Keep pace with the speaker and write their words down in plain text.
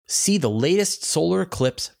See the latest solar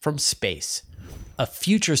eclipse from space. A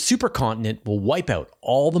future supercontinent will wipe out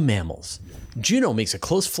all the mammals. Juno makes a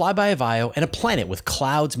close flyby of Io and a planet with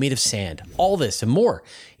clouds made of sand. All this and more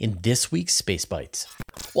in this week's Space Bites.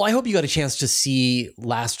 Well, I hope you got a chance to see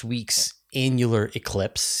last week's annular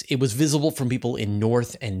eclipse. It was visible from people in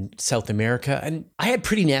North and South America, and I had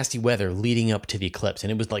pretty nasty weather leading up to the eclipse,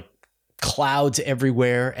 and it was like clouds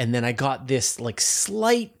everywhere. And then I got this like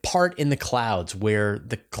slight part in the clouds where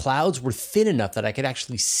the clouds were thin enough that I could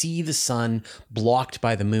actually see the sun blocked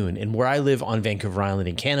by the moon. And where I live on Vancouver Island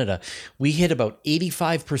in Canada, we hit about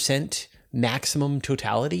 85% maximum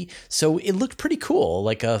totality. So it looked pretty cool,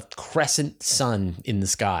 like a crescent sun in the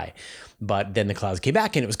sky. But then the clouds came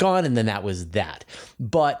back and it was gone, and then that was that.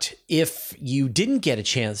 But if you didn't get a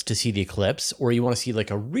chance to see the eclipse, or you want to see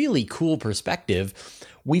like a really cool perspective,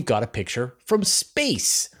 we've got a picture from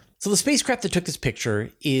space. So the spacecraft that took this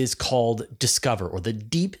picture is called Discover, or the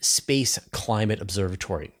Deep Space Climate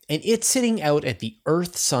Observatory. And it's sitting out at the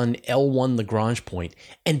Earth-Sun L1 Lagrange point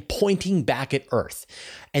and pointing back at Earth.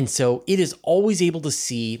 And so it is always able to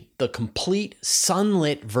see the complete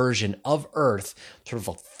sunlit version of Earth, sort of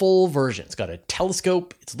a full version. It's got a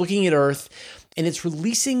telescope, it's looking at Earth, and it's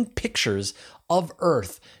releasing pictures of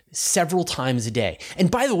Earth several times a day.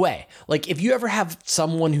 And by the way, like if you ever have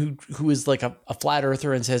someone who is like a flat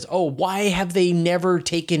earther and says, oh, why have they never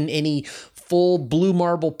taken any full blue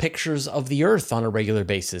marble pictures of the Earth on a regular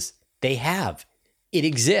basis? They have. It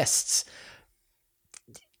exists.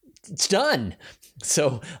 It's done.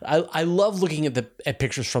 So I love looking at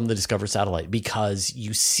pictures from the Discover satellite because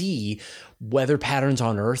you see weather patterns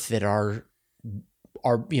on Earth that are,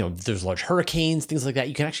 there's large hurricanes, things like that.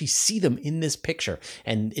 You can actually see them in this picture,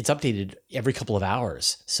 and it's updated every couple of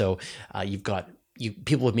hours. So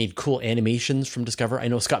people have made cool animations from Discover. I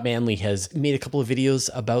know Scott Manley has made a couple of videos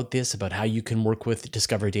about this, about how you can work with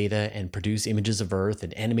Discover data and produce images of Earth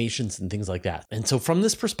and animations and things like that. And so from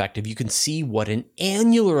this perspective, you can see what an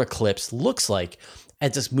annular eclipse looks like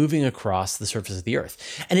as it's moving across the surface of the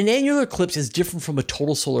Earth. And an annular eclipse is different from a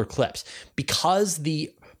total solar eclipse because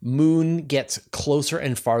the moon gets closer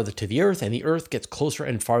and farther to the Earth and the Earth gets closer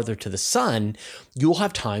and farther to the sun. You'll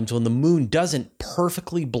have times when the moon doesn't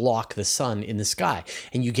perfectly block the sun in the sky,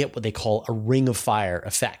 and you get what they call a ring of fire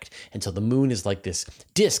effect. And so the moon is like this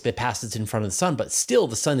disk that passes in front of the sun, but still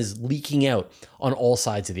the sun is leaking out on all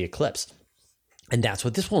sides of the eclipse. And that's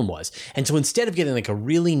what this one was. And so instead of getting like a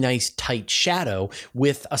really nice tight shadow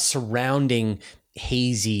with a surrounding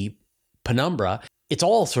hazy penumbra, it's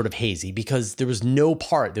all sort of hazy because there was no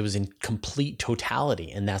part that was in complete totality.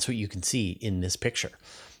 And that's what you can see in this picture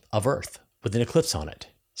of Earth with an eclipse on it.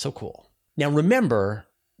 So cool. Now, remember,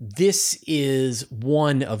 this is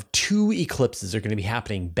one of two eclipses that are going to be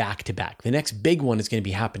happening back to back. The next big one is going to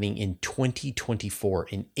be happening in 2024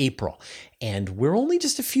 in April. And we're only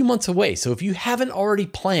just a few months away. So if you haven't already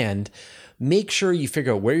planned, make sure you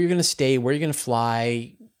figure out where you're going to stay, where you're going to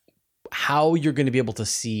fly, how you're going to be able to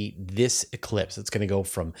see this eclipse. It's going to go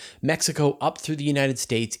from Mexico up through the United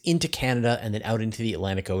States into Canada and then out into the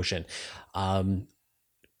Atlantic Ocean.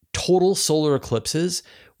 Total solar eclipses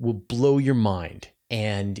will blow your mind,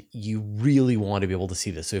 and you really want to be able to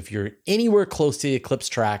see this. So if you're anywhere close to the eclipse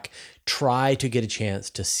track, try to get a chance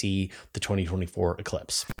to see the 2024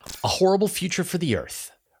 eclipse. A horrible future for the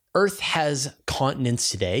Earth. Earth has continents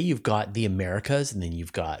today. You've got the Americas, and then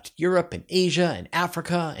you've got Europe and Asia and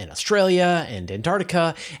Africa and Australia and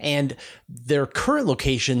Antarctica, and their current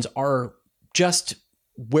locations are just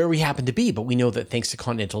where we happen to be. But we know that thanks to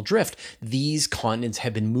continental drift, these continents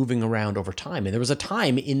have been moving around over time. And there was a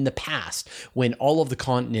time in the past when all of the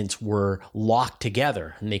continents were locked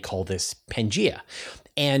together, and they call this Pangea.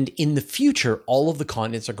 And in the future, all of the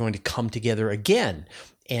continents are going to come together again.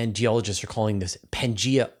 And geologists are calling this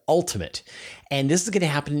Pangea Ultimate. And this is going to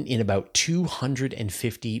happen in about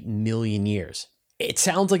 250 million years. It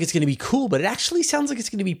sounds like it's going to be cool, but it actually sounds like it's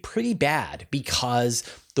going to be pretty bad because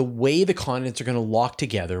the way the continents are going to lock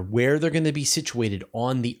together, where they're going to be situated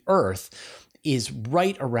on the Earth, is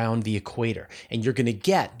right around the equator. And you're going to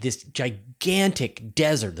get this gigantic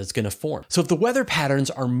desert that's going to form. So if the weather patterns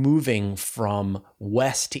are moving from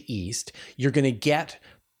west to east, you're going to get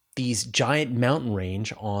these giant mountain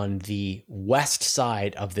range on the west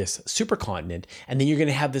side of this supercontinent, and then you're going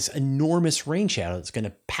to have this enormous rain shadow that's going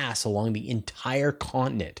to pass along the entire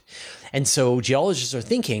continent. And so geologists are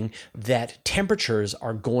thinking that temperatures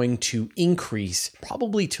are going to increase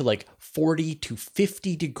probably to like 40 to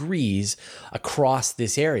 50 degrees across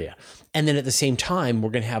this area. And then at the same time, we're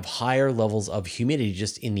going to have higher levels of humidity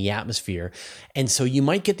just in the atmosphere. And so you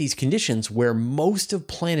might get these conditions where most of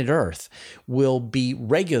planet Earth will be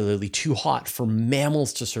regularly too hot for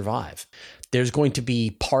mammals to survive. There's going to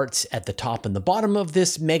be parts at the top and the bottom of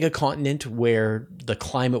this megacontinent where the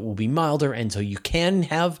climate will be milder, and so you can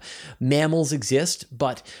have mammals exist,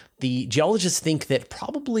 but the geologists think that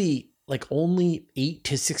probably like only 8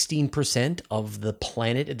 to 16% of the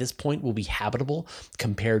planet at this point will be habitable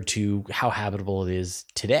compared to how habitable it is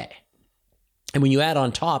today. And when you add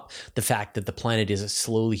on top the fact that the planet is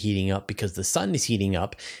slowly heating up because the sun is heating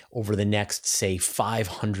up over the next, say,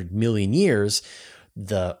 500 million years,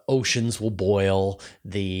 the oceans will boil,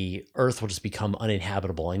 the Earth will just become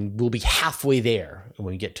uninhabitable, and we'll be halfway there when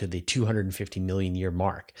we get to the 250 million year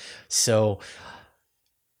mark. So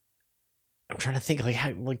I'm trying to think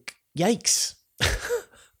yikes.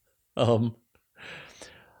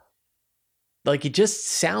 Like it just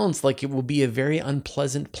sounds like it will be a very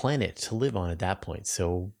unpleasant planet to live on at that point.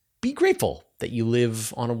 So be grateful that you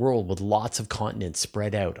live on a world with lots of continents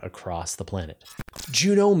spread out across the planet.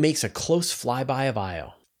 Juno makes a close flyby of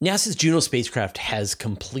Io. NASA's Juno spacecraft has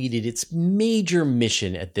completed its major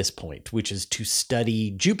mission at this point, which is to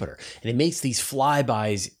study Jupiter. And it makes these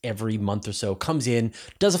flybys every month or so, comes in,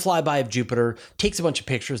 does a flyby of Jupiter, takes a bunch of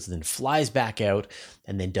pictures, and then flies back out,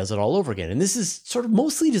 and then does it all over again. And this is sort of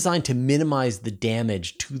mostly designed to minimize the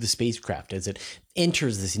damage to the spacecraft as it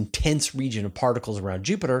enters this intense region of particles around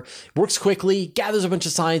Jupiter, works quickly, gathers a bunch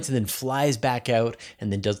of science, and then flies back out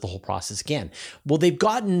and then does the whole process again. Well, they've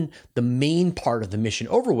gotten the main part of the mission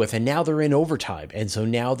over with, and now they're in overtime. And so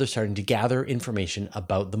now they're starting to gather information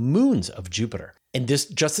about the moons of Jupiter. And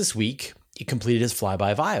just this week, it completed its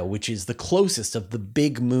flyby of Io, which is the closest of the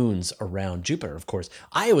big moons around Jupiter. Of course,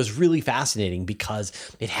 Io is really fascinating because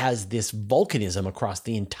it has this volcanism across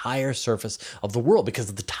the entire surface of the world because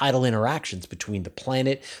of the tidal interactions between the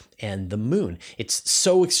planet and the moon. It's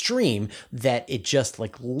so extreme that it just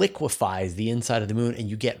like liquefies the inside of the moon, and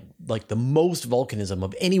you get like the most volcanism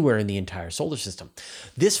of anywhere in the entire solar system.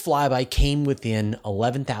 This flyby came within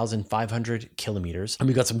 11,500 kilometers, and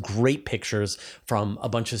we got some great pictures from a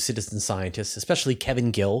bunch of citizen scientists, especially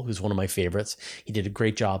Kevin Gill, who's one of my favorites. He did a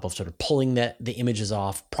great job of sort of pulling the images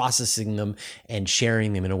off, processing them, and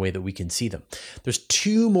sharing them in a way that we can see them. There's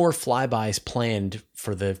 2 more flybys planned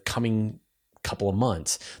for the coming couple of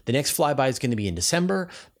months. The next flyby is going to be in December,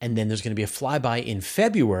 and then there's going to be a flyby in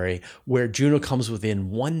February where Juno comes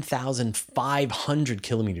within 1,500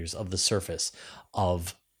 kilometers of the surface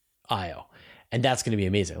of Io. And that's going to be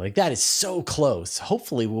amazing. Like that is so close.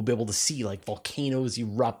 Hopefully we'll be able to see like volcanoes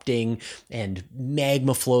erupting and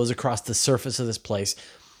magma flows across the surface of this place.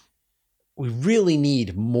 We really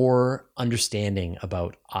need more understanding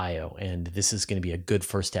about Io, and this is going to be a good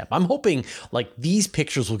first step. I'm hoping like these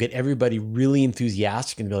pictures will get everybody really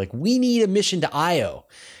enthusiastic and be like, we need a mission to Io.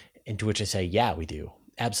 And to which I say, yeah, we do.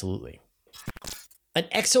 Absolutely. An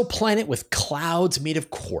exoplanet with clouds made of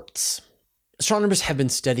quartz. Astronomers have been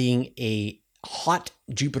studying a hot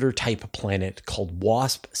Jupiter-type planet called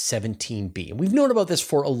WASP-17b. And we've known about this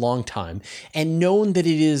for a long time and known that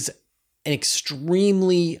it is an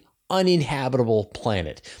extremely uninhabitable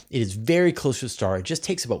planet. It is very close to a star. It just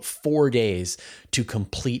takes about 4 days to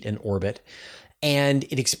complete an orbit, and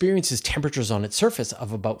it experiences temperatures on its surface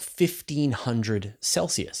of about 1,500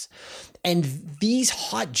 Celsius. And these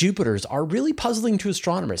hot Jupiters are really puzzling to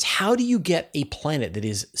astronomers. How do you get a planet that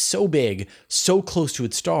is so big, so close to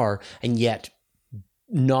its star, and yet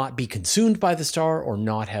not be consumed by the star or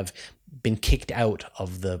not have been kicked out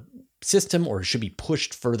of the system or should be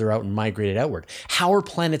pushed further out and migrated outward? How are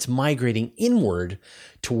planets migrating inward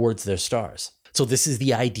towards their stars? So this is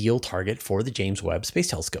the ideal target for the James Webb Space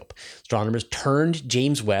Telescope. Astronomers turned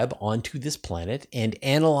James Webb onto this planet and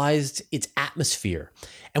analyzed its atmosphere.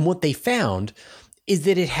 And what they found is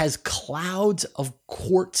that it has clouds of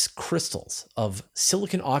quartz crystals of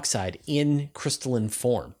silicon oxide in crystalline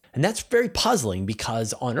form. And that's very puzzling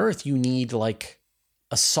because on Earth you need like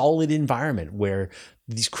a solid environment where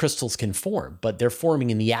these crystals can form, but they're forming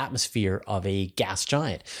in the atmosphere of a gas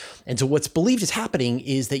giant. And so what's believed is happening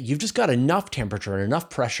is that you've just got enough temperature and enough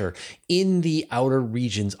pressure in the outer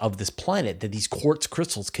regions of this planet that these quartz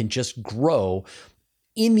crystals can just grow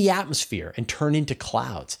in the atmosphere and turn into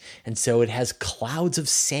clouds. And so it has clouds of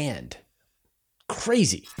sand.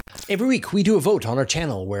 Crazy. Every week we do a vote on our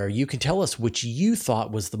channel where you can tell us which you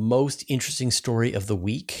thought was the most interesting story of the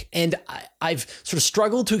week. And I've sort of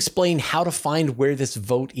struggled to explain how to find where this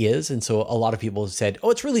vote is. And so a lot of people have said, oh,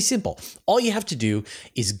 it's really simple. All you have to do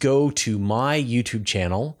is go to my YouTube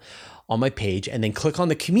channel on my page and then click on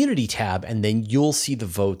the community tab, and then you'll see the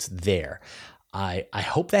votes there. I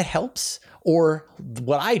hope that helps. Or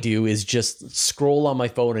what I do is just scroll on my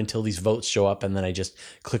phone until these votes show up, and then I just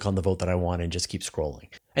click on the vote that I want and just keep scrolling.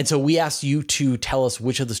 And so we asked you to tell us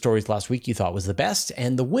which of the stories last week you thought was the best,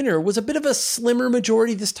 and the winner was a bit of a slimmer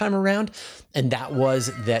majority this time around, and that was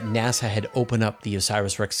that NASA had opened up the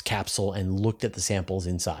OSIRIS-REx capsule and looked at the samples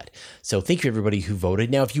inside. So thank you everybody who voted.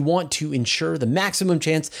 Now, if you want to ensure the maximum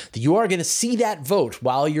chance that you are going to see that vote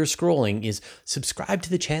while you're scrolling, is subscribe to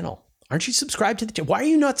the channel. Aren't you subscribed to the channel? Why are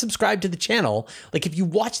you not subscribed to the channel? Like, if you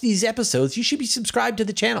watch these episodes, you should be subscribed to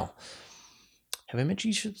the channel. Have I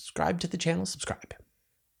mentioned you should subscribe to the channel? Subscribe.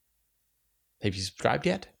 Have you subscribed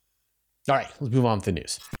yet? All right, let's move on to the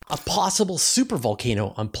news. A possible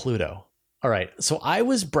supervolcano on Pluto. All right, so I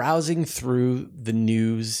was browsing through the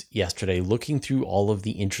news yesterday, looking through all of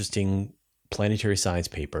the interesting planetary science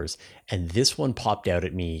papers, and this one popped out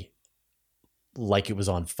at me like it was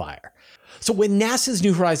on fire. So when NASA's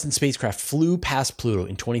New Horizons spacecraft flew past Pluto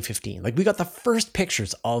in 2015, like, we got the first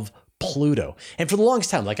pictures of Pluto. And for the longest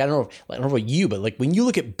time, like, I don't know about you, but like, when you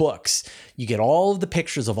look at books, you get all of the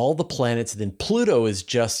pictures of all the planets, and then Pluto is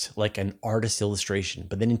just like an artist's illustration.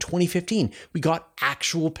 But then in 2015, we got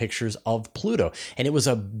actual pictures of Pluto, and it was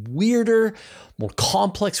a weirder, more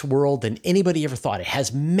complex world than anybody ever thought. It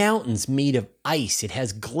has mountains made of ice. It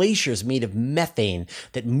has glaciers made of methane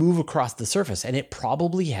that move across the surface, and it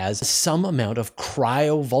probably has some amount of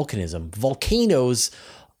cryovolcanism, volcanoes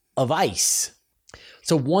of ice.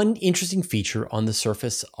 So one interesting feature on the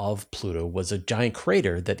surface of Pluto was a giant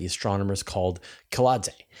crater that the astronomers called Kiladze.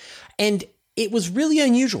 And it was really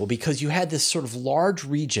unusual because you had this sort of large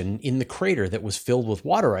region in the crater that was filled with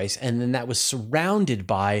water ice, and then that was surrounded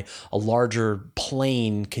by a larger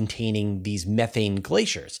plain containing these methane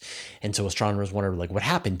glaciers. And so astronomers wondered, like, what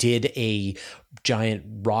happened? Did a giant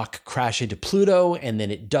rock crash into Pluto, and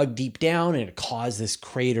then it dug deep down and it caused this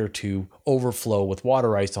crater to overflow with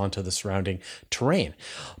water ice onto the surrounding terrain?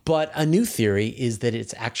 But a new theory is that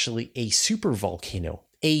it's actually a supervolcano,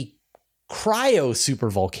 a cryo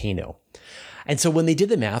supervolcano. And so when they did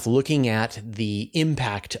the math, looking at the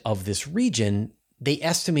impact of this region, they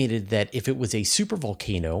estimated that if it was a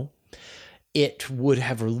supervolcano, it would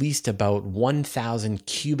have released about 1,000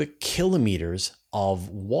 cubic kilometers of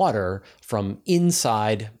water from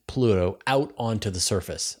inside Pluto out onto the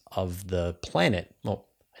surface of the planet. Oh,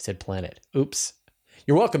 I said planet. Oops.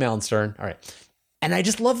 You're welcome, Alan Stern. All right. And I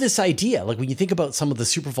just love this idea. Like, when you think about some of the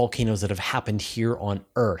supervolcanoes that have happened here on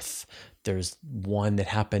Earth, there's one that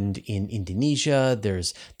happened in Indonesia.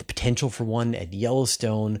 There's the potential for one at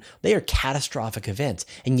Yellowstone. They are catastrophic events.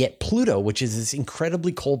 And yet Pluto, which is this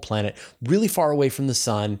incredibly cold planet, really far away from the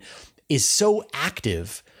sun, is so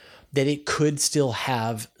active that it could still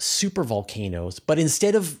have supervolcanoes. But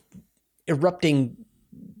instead of erupting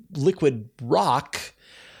liquid rock,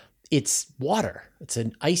 it's water. It's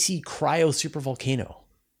an icy cryo supervolcano.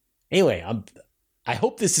 Anyway, I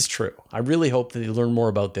hope this is true. I really hope that they learn more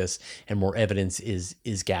about this and more evidence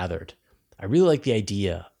is gathered. I really like the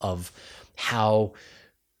idea of how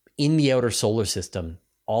in the outer solar system,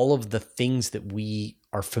 all of the things that we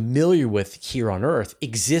are familiar with here on Earth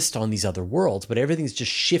exist on these other worlds, but everything's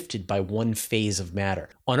just shifted by one phase of matter.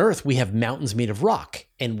 On Earth, we have mountains made of rock,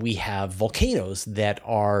 and we have volcanoes that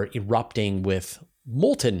are erupting with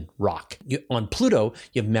molten rock. On Pluto,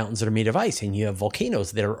 you have mountains that are made of ice, and you have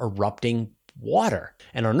volcanoes that are erupting water.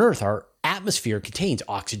 And on Earth, our atmosphere contains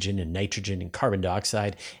oxygen and nitrogen and carbon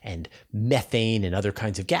dioxide and methane and other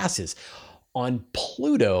kinds of gases. On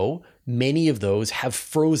Pluto, many of those have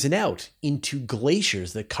frozen out into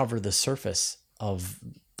glaciers that cover the surface of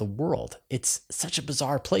the world. It's such a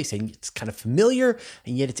bizarre place, and it's kind of familiar,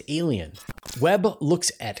 and yet it's alien. Webb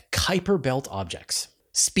looks at Kuiper Belt objects.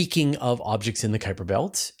 Speaking of objects in the Kuiper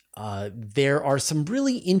Belt, there are some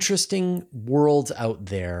really interesting worlds out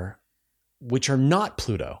there which are not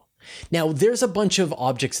Pluto. Now, there's a bunch of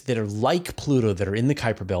objects that are like Pluto that are in the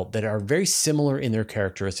Kuiper Belt that are very similar in their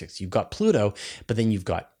characteristics. You've got Pluto, but then you've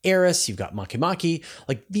got Eris, you've got Makemake.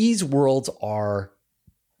 Like, these worlds are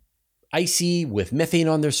icy with methane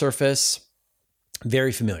on their surface.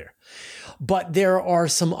 Very familiar. But there are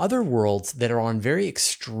some other worlds that are on very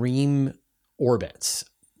extreme orbits.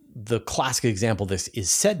 The classic example of this is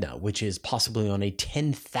Sedna, which is possibly on a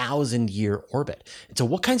 10,000-year orbit. And so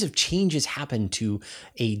what kinds of changes happen to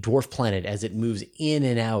a dwarf planet as it moves in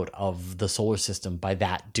and out of the solar system by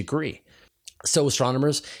that degree? So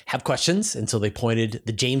astronomers have questions, and so they pointed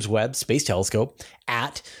the James Webb Space Telescope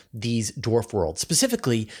at these dwarf worlds.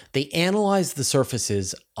 Specifically, they analyzed the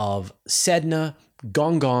surfaces of Sedna,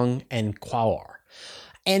 Gong Gong, and Quaoar.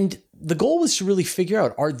 And the goal was to really figure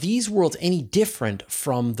out, are these worlds any different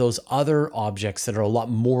from those other objects that are a lot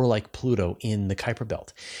more like Pluto in the Kuiper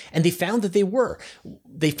Belt? And they found that they were.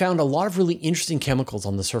 They found a lot of really interesting chemicals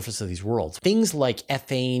on the surface of these worlds. Things like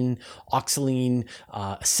ethane, oxylene,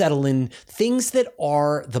 acetylene, things that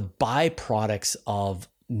are the byproducts of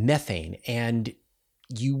methane. And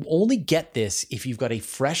you only get this if you've got a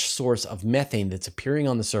fresh source of methane that's appearing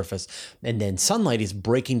on the surface, and then sunlight is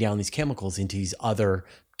breaking down these chemicals into these other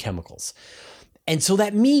chemicals. And so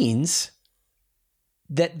that means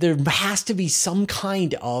that there has to be some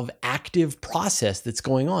kind of active process that's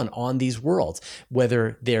going on these worlds,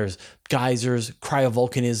 whether there's geysers,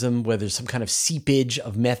 cryovolcanism, whether there's some kind of seepage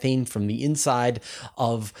of methane from the inside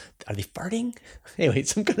of, are they farting? Anyway,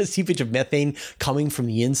 some kind of seepage of methane coming from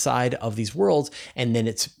the inside of these worlds, and then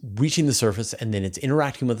it's reaching the surface, and then it's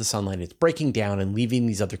interacting with the sunlight, it's breaking down and leaving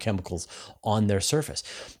these other chemicals on their surface.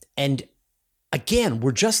 And again,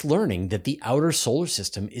 we're just learning that the outer solar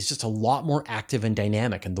system is just a lot more active and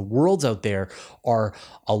dynamic, and the worlds out there are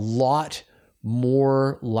a lot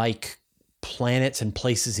more like planets and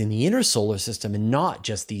places in the inner solar system, and not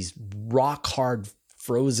just these rock hard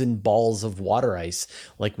frozen balls of water ice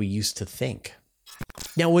like we used to think.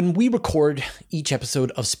 Now, when we record each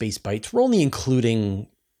episode of Space Bites, we're only including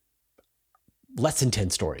less than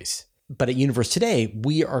 10 stories. But at Universe Today,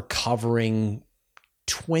 we are covering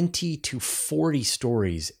 20 to 40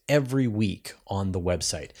 stories every week on the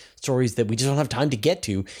website. Stories that we just don't have time to get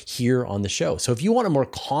to here on the show. So if you want a more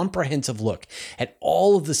comprehensive look at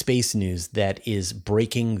all of the space news that is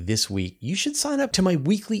breaking this week, you should sign up to my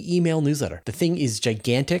weekly email newsletter. The thing is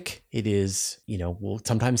gigantic. It is, we'll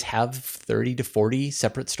sometimes have 30 to 40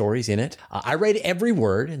 separate stories in it. I write every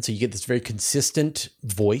word, and so you get this very consistent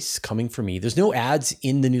voice coming from me. There's no ads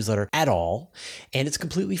in the newsletter at all, and it's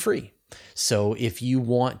completely free. So if you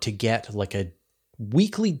want to get like a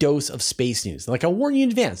weekly dose of space news, like I warn you in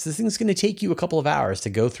advance, this thing's going to take you a couple of hours to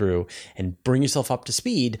go through and bring yourself up to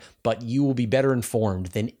speed, but you will be better informed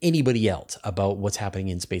than anybody else about what's happening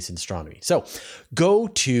in space and astronomy. So go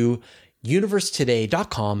to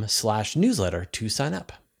universetoday.com/newsletter to sign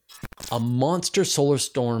up. A monster solar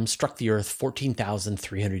storm struck the Earth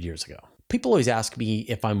 14,300 years ago. People always ask me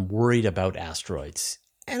if I'm worried about asteroids,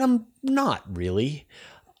 and I'm not really.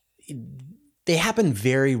 They happen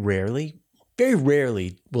very rarely. Very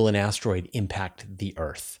rarely will an asteroid impact the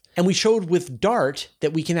Earth. And we showed with DART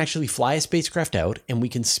that we can actually fly a spacecraft out, and we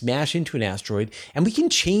can smash into an asteroid, and we can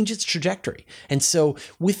change its trajectory. And so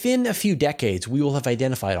within a few decades, we will have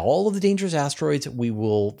identified all of the dangerous asteroids. We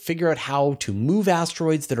will figure out how to move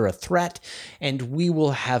asteroids that are a threat, and we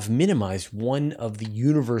will have minimized one of the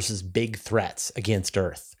universe's big threats against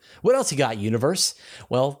Earth. What else you got, universe?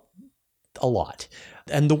 Well, a lot.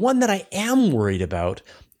 And the one that I am worried about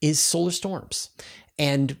is solar storms.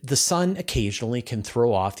 And the sun occasionally can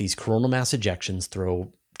throw off these coronal mass ejections,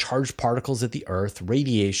 throw charged particles at the Earth,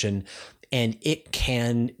 radiation, and it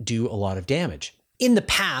can do a lot of damage. In the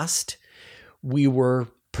past, we were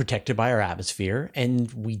protected by our atmosphere,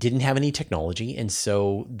 and we didn't have any technology, and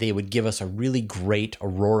so they would give us a really great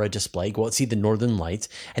aurora display, go out see the northern lights,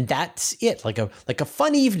 and that's it, like a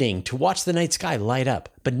fun evening to watch the night sky light up.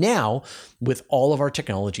 But now, with all of our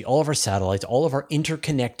technology, all of our satellites, all of our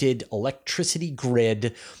interconnected electricity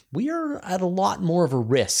grid, we are at a lot more of a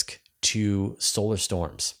risk to solar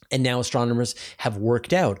storms. And now astronomers have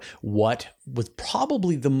worked out what was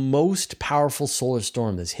probably the most powerful solar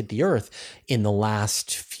storm that's hit the Earth in the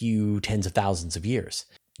last few tens of thousands of years.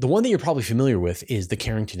 The one that you're probably familiar with is the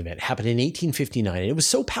Carrington event. It happened in 1859, and it was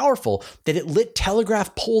so powerful that it lit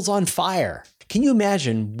telegraph poles on fire. Can you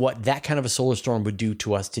imagine what that kind of a solar storm would do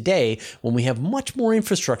to us today when we have much more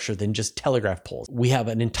infrastructure than just telegraph poles? We have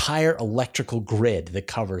an entire electrical grid that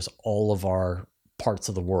covers all of our parts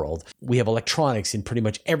of the world. We have electronics in pretty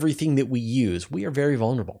much everything that we use. We are very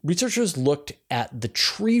vulnerable. Researchers looked at the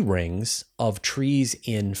tree rings of trees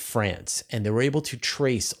in France, and they were able to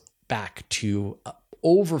trace back to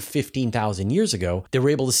over 15,000 years ago. They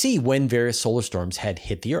were able to see when various solar storms had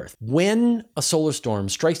hit the Earth. When a solar storm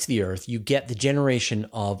strikes the Earth, you get the generation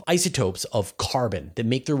of isotopes of carbon that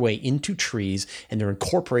make their way into trees, and they're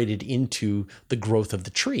incorporated into the growth of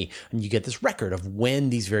the tree. And you get this record of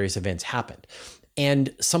when these various events happened.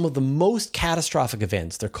 And some of the most catastrophic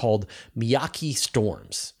events, they're called Miyake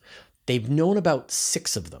storms. They've known about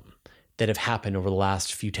 6 of them that have happened over the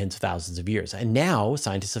last few tens of thousands of years. And now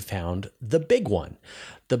scientists have found the big one,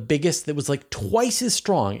 the biggest that was like twice as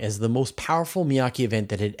strong as the most powerful Miyake event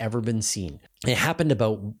that had ever been seen. It happened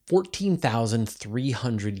about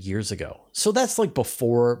 14,300 years ago. So that's like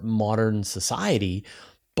before modern society,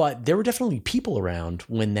 but there were definitely people around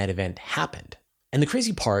when that event happened. And the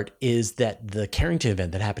crazy part is that the Carrington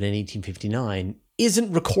event that happened in 1859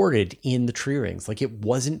 isn't recorded in the tree rings. Like, it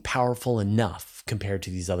wasn't powerful enough compared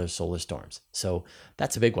to these other solar storms. So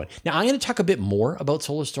that's a big one. Now, I'm going to talk a bit more about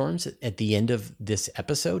solar storms at the end of this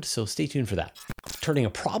episode, so stay tuned for that. Turning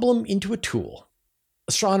a problem into a tool.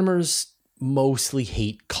 Astronomers mostly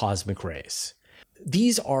hate cosmic rays.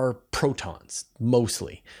 These are protons,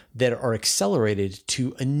 mostly, that are accelerated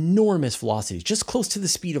to enormous velocities, just close to the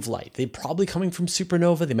speed of light. They're probably coming from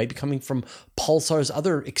supernova. They might be coming from pulsars,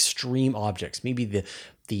 other extreme objects, maybe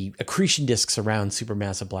the accretion disks around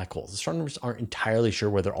supermassive black holes. Astronomers aren't entirely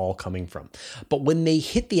sure where they're all coming from. But when they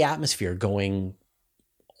hit the atmosphere going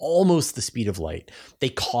almost the speed of light, they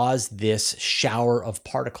cause this shower of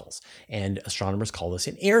particles. And astronomers call this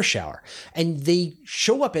an air shower. And they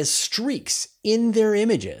show up as streaks in their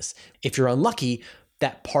images. If you're unlucky,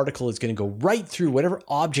 that particle is going to go right through whatever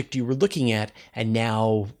object you were looking at, and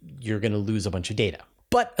now you're going to lose a bunch of data.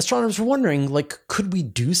 But astronomers were wondering, like, could we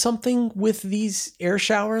do something with these air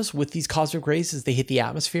showers, with these cosmic rays as they hit the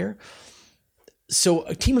atmosphere? So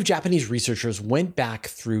a team of Japanese researchers went back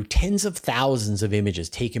through tens of thousands of images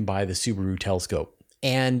taken by the Subaru telescope,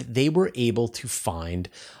 and they were able to find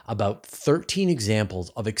about 13 examples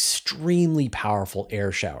of extremely powerful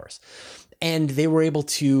air showers. And they were able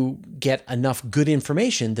to get enough good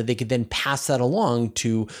information that they could then pass that along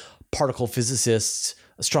to particle physicists,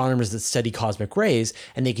 astronomers that study cosmic rays,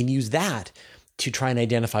 and they can use that to try and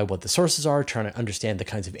identify what the sources are, trying to understand the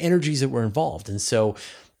kinds of energies that were involved. And so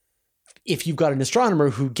if you've got an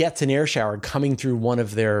astronomer who gets an air shower coming through one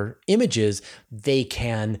of their images, they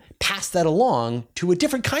can pass that along to a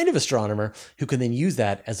different kind of astronomer who can then use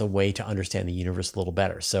that as a way to understand the universe a little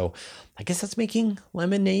better. So I guess that's making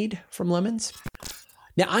lemonade from lemons.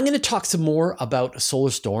 Now, I'm going to talk some more about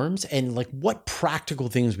solar storms and like what practical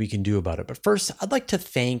things we can do about it. But first, I'd like to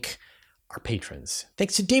thank our patrons.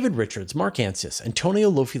 Thanks to David Richards, Mark Ansis, Antonio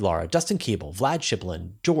Lofilara, Dustin Cable, Vlad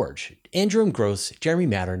Shiplin, George, Andrew M. Gross, Jeremy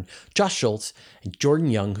Mattern, Josh Schultz, and Jordan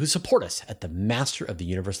Young, who support us at the Master of the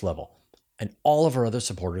Universe level, and all of our other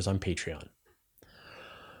supporters on Patreon.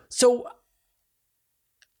 So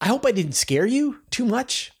I hope I didn't scare you too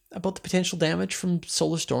much about the potential damage from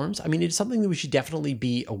solar storms. I mean, it's something that we should definitely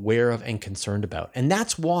be aware of and concerned about. And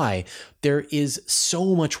that's why there is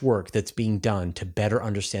so much work that's being done to better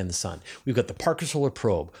understand the sun. We've got the Parker Solar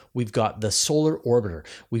Probe. We've got the Solar Orbiter.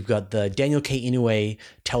 We've got the Daniel K. Inouye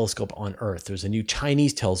telescope on Earth. There's a new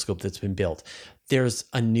Chinese telescope that's been built. There's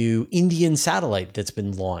a new Indian satellite that's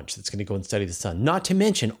been launched that's going to go and study the sun, not to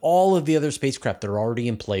mention all of the other spacecraft that are already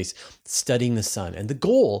in place studying the sun. And the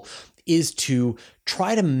goal is to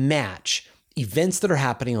try to match events that are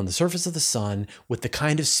happening on the surface of the sun with the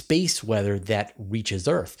kind of space weather that reaches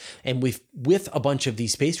Earth. And with a bunch of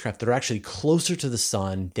these spacecraft that are actually closer to the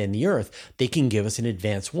sun than the Earth, they can give us an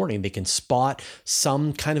advance warning. They can spot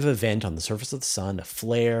some kind of event on the surface of the sun, a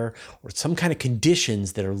flare, or some kind of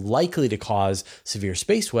conditions that are likely to cause severe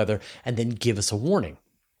space weather, and then give us a warning.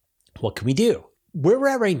 What can we do? Where we're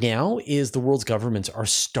at right now is the world's governments are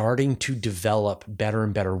starting to develop better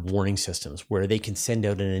and better warning systems where they can send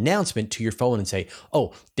out an announcement to your phone and say,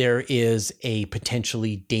 oh, there is a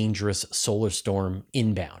potentially dangerous solar storm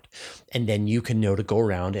inbound. And then you can know to go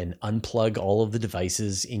around and unplug all of the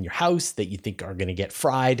devices in your house that you think are going to get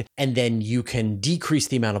fried. And then you can decrease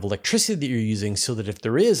the amount of electricity that you're using so that if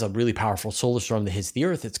there is a really powerful solar storm that hits the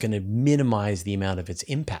Earth, it's going to minimize the amount of its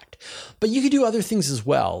impact. But you can do other things as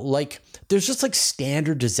well. Like there's just like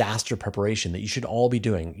standard disaster preparation that you should all be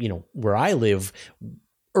doing. You know, where I live,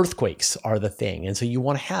 earthquakes are the thing. And so you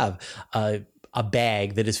want to have a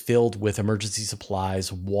bag that is filled with emergency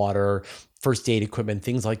supplies, water, first aid equipment,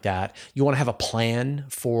 things like that. You want to have a plan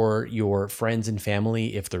for your friends and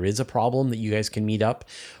family if there is a problem that you guys can meet up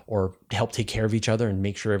or help take care of each other and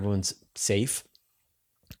make sure everyone's safe.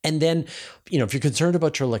 And then, you know, if you're concerned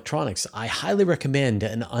about your electronics, I highly recommend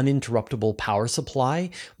an uninterruptible power supply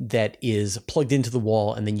that is plugged into the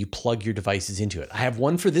wall and then you plug your devices into it. I have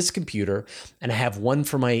one for this computer and I have one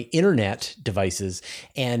for my internet devices,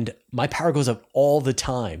 and my power goes out all the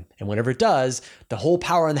time. And whenever it does, the whole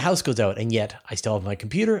power in the house goes out, and yet I still have my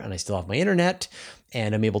computer and I still have my internet,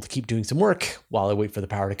 and I'm able to keep doing some work while I wait for the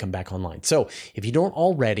power to come back online. So if you don't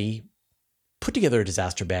already, put together a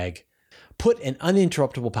disaster bag. Put an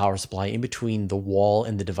uninterruptible power supply in between the wall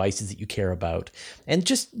and the devices that you care about, and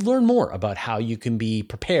just learn more about how you can be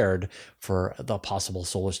prepared for the possible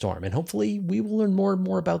solar storm. And hopefully we will learn more and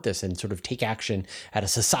more about this and sort of take action at a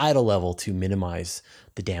societal level to minimize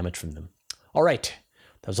the damage from them. All right,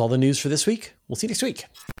 that was all the news for this week. We'll see you next week.